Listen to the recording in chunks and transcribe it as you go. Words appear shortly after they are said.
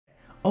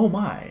Oh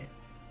my.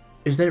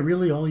 Is that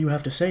really all you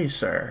have to say,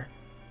 sir?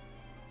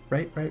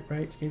 Right,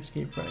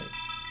 escape, right.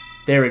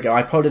 There we go.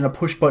 I put in a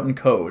push-button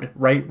code.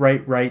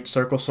 Right,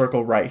 circle,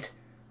 circle, right.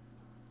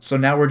 So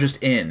now we're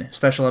just in.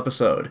 Special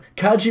episode.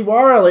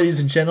 Kajiwara, ladies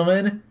and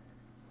gentlemen!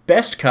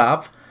 Best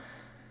cop.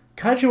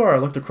 Kajiwara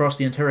looked across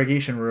the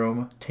interrogation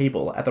room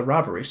table at the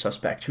robbery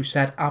suspect who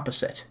sat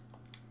opposite.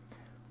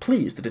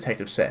 Please, the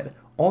detective said,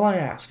 all I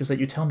ask is that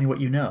you tell me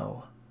what you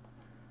know.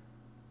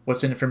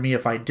 What's in it for me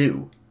if I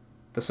do?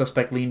 The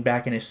suspect leaned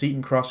back in his seat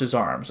and crossed his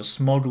arms, a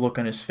smug look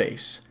on his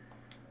face.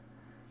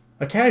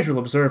 A casual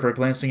observer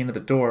glancing into the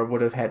door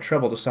would have had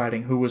trouble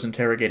deciding who was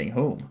interrogating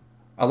whom.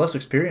 A less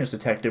experienced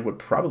detective would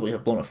probably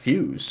have blown a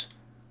fuse.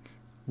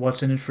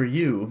 What's in it for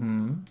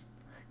you,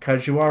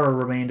 Kajiwara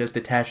remained as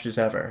detached as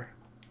ever.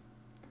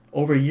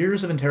 Over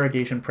years of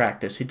interrogation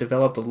practice, he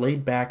developed a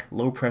laid-back,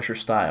 low-pressure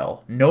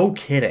style. No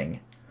kidding.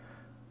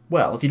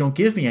 Well, if you don't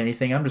give me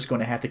anything, I'm just going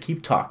to have to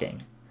keep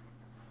talking.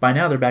 By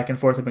now, their back and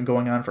forth had been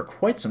going on for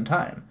quite some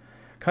time.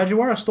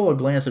 Kajiwara stole a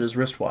glance at his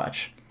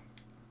wristwatch.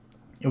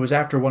 It was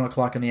after 1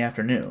 o'clock in the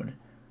afternoon.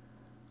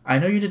 I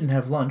know you didn't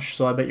have lunch,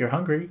 so I bet you're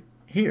hungry.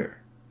 Here,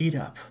 eat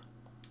up.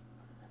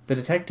 The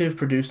detective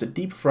produced a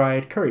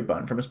deep-fried curry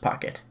bun from his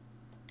pocket.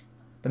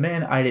 The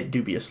man eyed it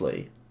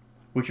dubiously.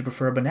 Would you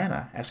prefer a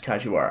banana? Asked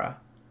Kajiwara.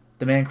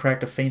 The man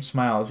cracked a faint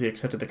smile as he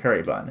accepted the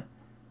curry bun.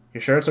 You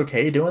sure it's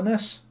okay doing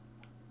this?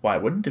 Why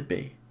wouldn't it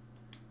be?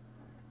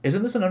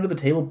 Isn't this an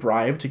under-the-table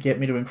bribe to get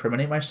me to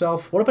incriminate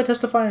myself? What if I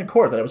testify in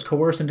court that I was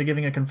coerced into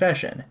giving a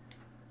confession?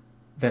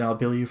 Then I'll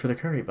bill you for the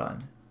curry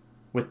bun.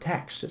 With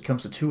tax, it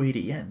comes to 280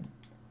 yen.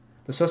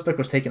 The suspect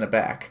was taken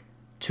aback.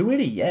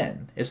 280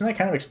 yen? Isn't that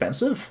kind of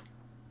expensive?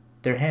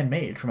 They're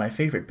handmade from my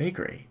favorite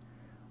bakery.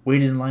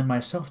 Waited in line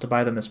myself to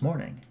buy them this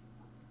morning.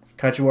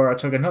 Kajiwara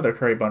took another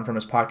curry bun from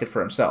his pocket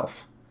for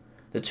himself.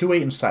 The two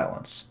ate in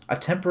silence, a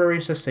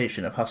temporary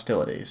cessation of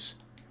hostilities.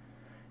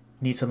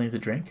 Need something to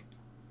drink?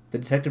 The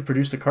detective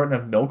produced a carton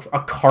of milk.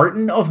 A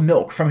carton of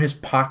milk from his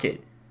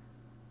pocket.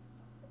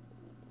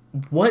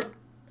 What?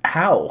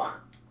 How?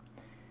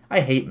 I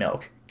hate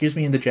milk. Gives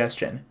me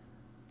indigestion.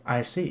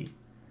 I see.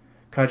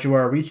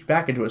 Kajiwara reached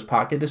back into his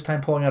pocket, this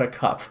time pulling out a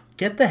cup.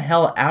 Get the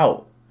hell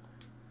out.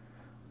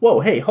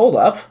 Whoa, hey, hold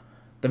up.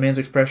 The man's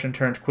expression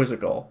turned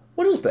quizzical.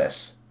 What is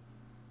this?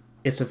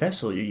 It's a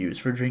vessel you use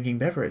for drinking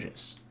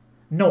beverages.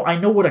 No, I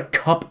know what a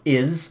cup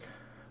is.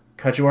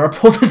 Kajiwara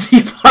pulled the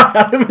teapot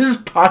out of his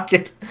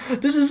pocket.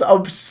 This is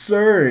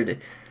absurd.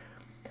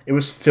 It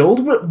was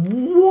filled with...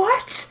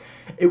 What?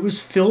 It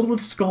was filled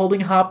with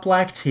scalding hot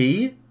black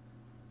tea?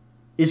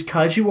 Is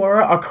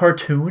Kajiwara a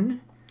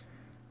cartoon?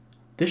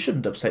 This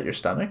shouldn't upset your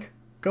stomach.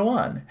 Go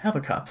on, have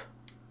a cup.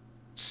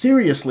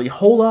 Seriously,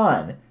 hold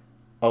on.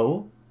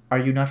 Oh, are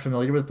you not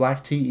familiar with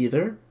black tea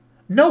either?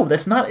 No,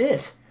 that's not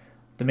it.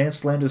 The man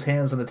slammed his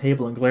hands on the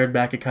table and glared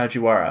back at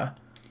Kajiwara.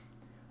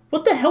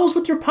 What the hell's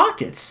with your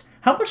pockets?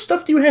 How much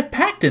stuff do you have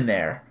packed in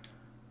there?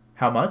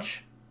 How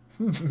much?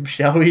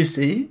 Shall we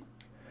see?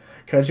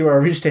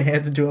 Kajiwara reached a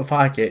hand into a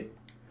pocket.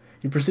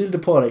 He proceeded to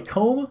pull out a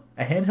comb,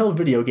 a handheld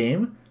video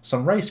game,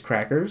 some rice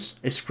crackers,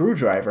 a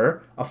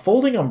screwdriver, a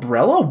folding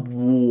umbrella,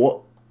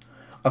 what?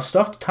 A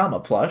stuffed Tama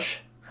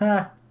plush.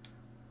 Ha.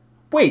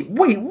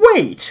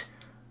 Wait!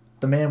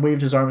 The man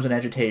waved his arms in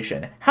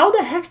agitation. How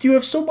the heck do you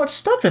have so much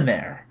stuff in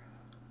there?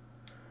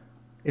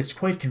 It's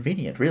quite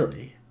convenient,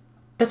 really.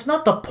 That's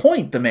not the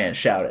point, the man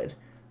shouted.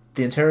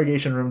 The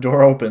interrogation room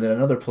door opened and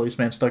another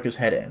policeman stuck his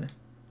head in.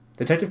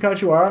 Detective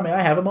Kajiwara, may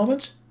I have a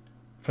moment?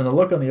 From the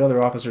look on the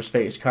other officer's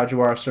face,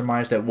 Kajiwara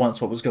surmised at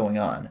once what was going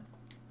on.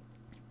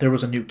 There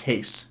was a new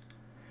case.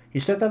 He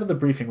stepped out of the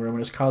briefing room and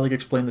his colleague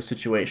explained the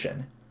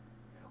situation.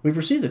 We've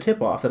received a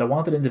tip-off that a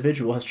wanted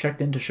individual has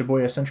checked into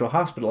Shibuya Central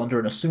Hospital under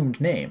an assumed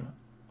name.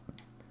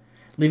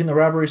 Leaving the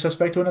robbery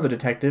suspect to another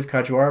detective,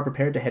 Kajiwara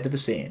prepared to head to the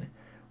scene.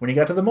 When he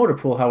got to the motor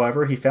pool,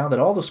 however, he found that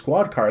all the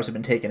squad cars had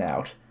been taken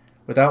out.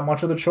 Without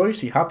much other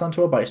choice, he hopped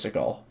onto a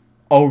bicycle.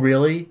 Oh,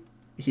 really?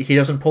 He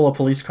doesn't pull a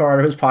police car out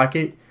of his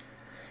pocket?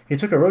 He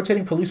took a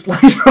rotating police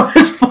light from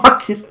his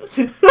pocket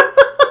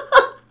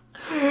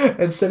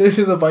and set it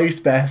in the vice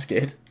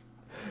basket.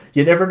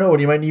 You never know when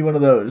you might need one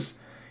of those.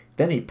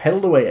 Then he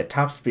pedaled away at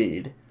top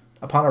speed.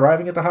 Upon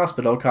arriving at the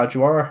hospital,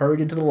 Kajiwara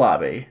hurried into the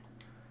lobby.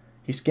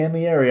 He scanned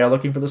the area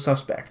looking for the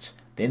suspect.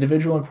 The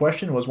individual in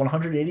question was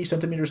 180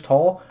 centimeters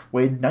tall,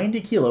 weighed 90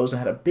 kilos, and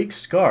had a big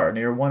scar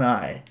near one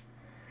eye.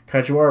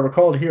 Kajiwara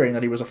recalled hearing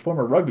that he was a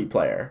former rugby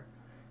player.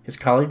 His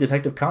colleague,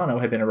 Detective Kano,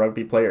 had been a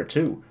rugby player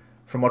too.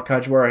 From what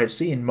Kajiwara had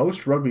seen,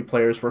 most rugby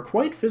players were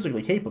quite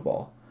physically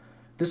capable.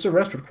 This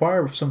arrest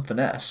required some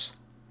finesse.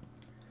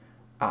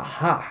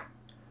 Aha!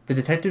 The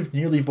detective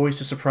nearly voiced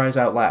his surprise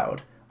out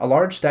loud. A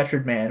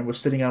large-statured man was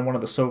sitting on one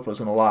of the sofas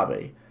in the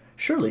lobby.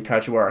 Surely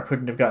Kajiwara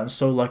couldn't have gotten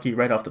so lucky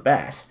right off the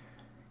bat.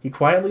 He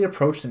quietly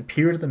approached and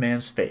peered at the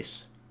man's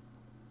face.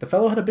 The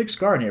fellow had a big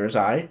scar near his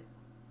eye.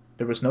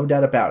 There was no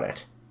doubt about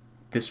it.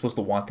 This was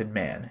the wanted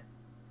man.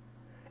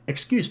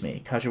 Excuse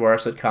me, Kajiwara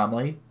said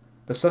calmly.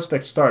 The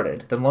suspect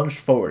started, then lunged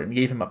forward and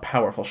gave him a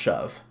powerful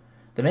shove.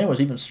 The man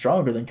was even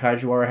stronger than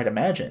Kajiwara had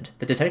imagined.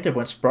 The detective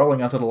went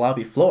sprawling onto the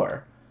lobby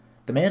floor.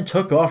 The man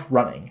took off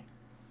running.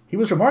 He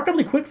was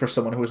remarkably quick for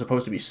someone who was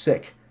supposed to be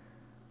sick.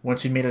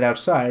 Once he'd made it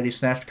outside, he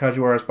snatched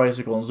Kajiwara's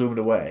bicycle and zoomed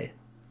away.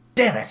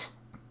 Damn it!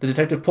 The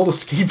detective pulled a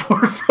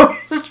skateboard from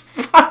his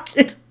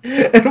pocket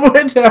and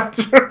went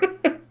after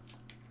it.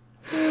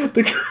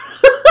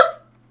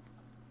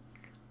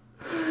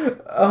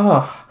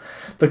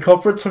 The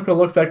culprit took a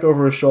look back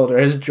over his shoulder.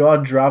 His jaw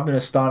dropped in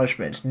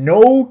astonishment.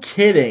 No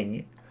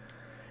kidding!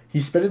 He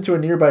sped into a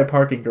nearby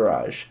parking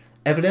garage.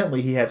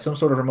 Evidently, he had some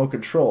sort of remote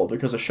control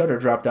because a shutter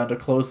dropped down to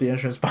close the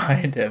entrance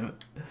behind him.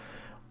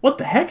 What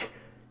the heck?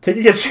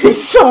 Taking a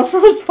chainsaw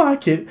from his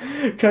pocket,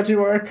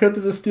 Kajiwara cut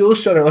through the steel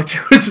shutter like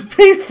it was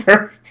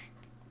paper.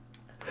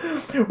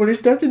 When he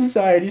stepped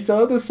inside, he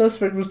saw that the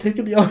suspect was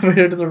taking the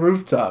elevator to the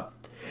rooftop.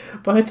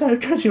 By the time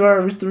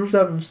Kajiwara reached the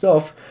rooftop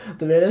himself,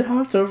 the man had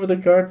hopped over the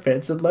guard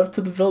fence and left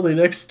to the building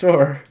next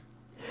door.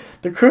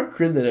 The crook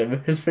grinned at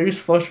him, his face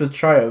flushed with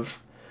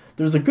triumph.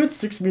 There was a good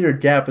 6-meter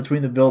gap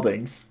between the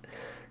buildings.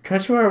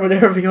 Kajiwara would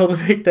never be able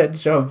to make that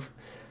jump.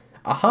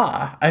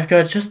 Aha! I've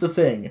got just the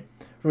thing.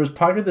 From his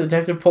pocket, the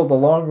detective pulled a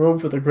long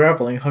rope with a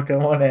grappling hook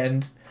on one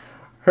end.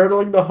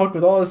 Hurdling the hook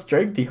with all his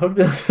strength, he hooked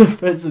it to the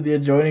fence of the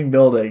adjoining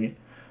building.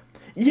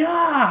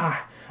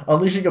 Yeah!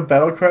 Unleashing a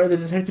battle cry, the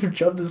detective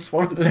jumped and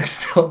swung to the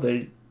next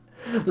building.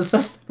 The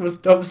suspect was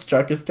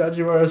dumbstruck as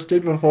Kajiwara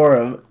stood before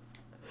him.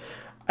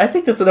 I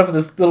think that's enough of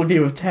this little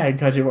game of tag,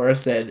 Kajiwara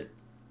said.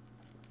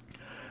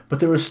 But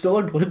there was still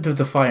a glint of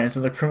defiance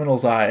in the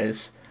criminal's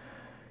eyes.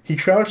 He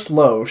crouched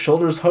low,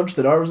 shoulders hunched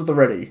and arms at the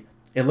ready.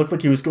 It looked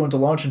like he was going to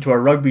launch into a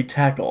rugby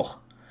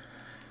tackle.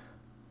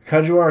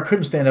 Kajiwara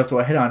couldn't stand up to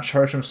a head-on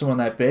charge from someone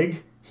that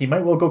big. He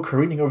might well go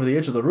careening over the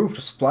edge of the roof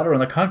to splatter on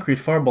the concrete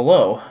far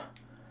below.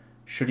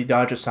 Should he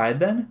dodge aside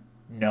then?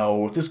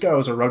 No, if this guy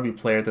was a rugby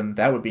player, then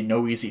that would be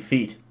no easy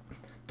feat.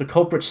 The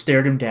culprit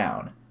stared him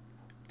down,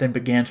 then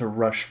began to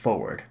rush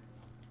forward.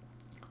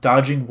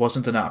 Dodging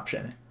wasn't an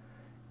option.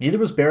 Neither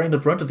was bearing the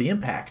brunt of the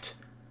impact,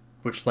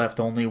 which left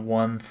only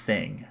one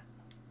thing.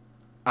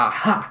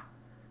 Aha!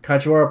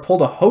 Kajiwara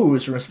pulled a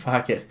hose from his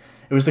pocket.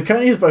 It was the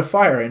kind used by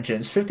fire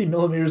engines, 50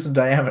 millimeters in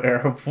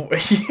diameter.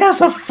 He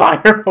has a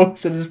fire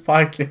hose in his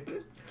pocket.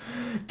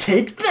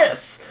 Take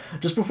this!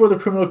 Just before the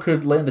criminal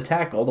could land the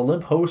tackle, the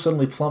limp hose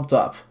suddenly plumped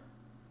up.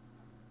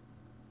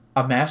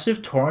 A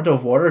massive torrent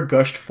of water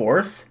gushed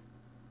forth?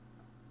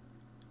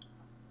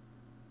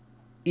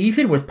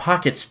 Even with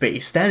pocket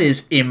space, that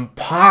is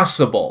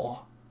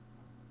impossible.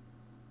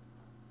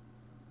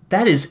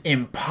 That is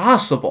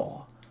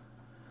impossible.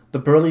 The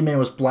burly man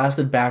was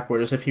blasted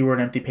backward as if he were an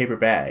empty paper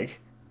bag.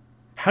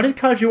 How did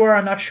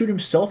Kajiwara not shoot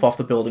himself off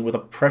the building with the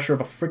pressure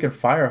of a freaking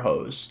fire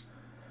hose?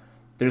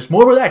 There's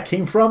more where that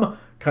came from.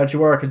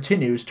 Kajiwara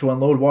continues to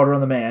unload water on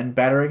the man,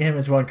 battering him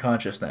into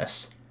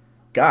unconsciousness.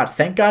 God,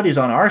 thank God he's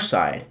on our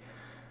side.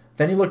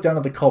 Then he looked down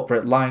at the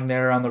culprit lying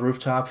there on the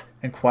rooftop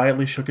and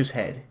quietly shook his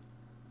head.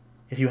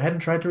 If you hadn't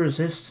tried to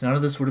resist, none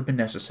of this would have been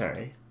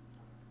necessary.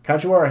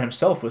 Kajiwara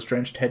himself was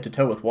drenched head to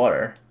toe with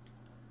water.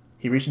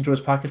 He reached into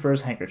his pocket for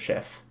his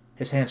handkerchief.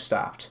 His hand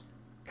stopped.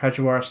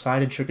 Kajiwara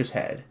sighed and shook his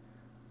head.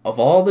 Of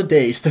all the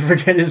days to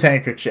forget his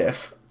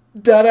handkerchief.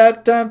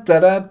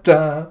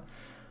 Da-da-da-da-da-da.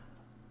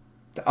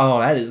 Oh,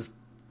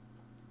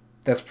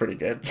 that's pretty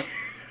good.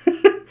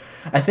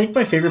 I think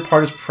my favorite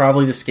part is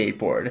probably the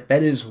skateboard.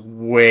 That is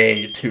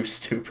way too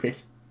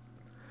stupid.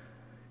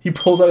 He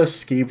pulls out a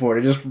skateboard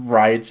and just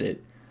rides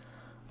it.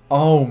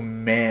 Oh,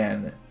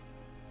 man.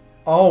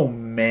 Oh,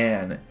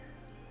 man.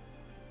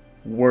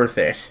 Worth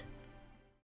it.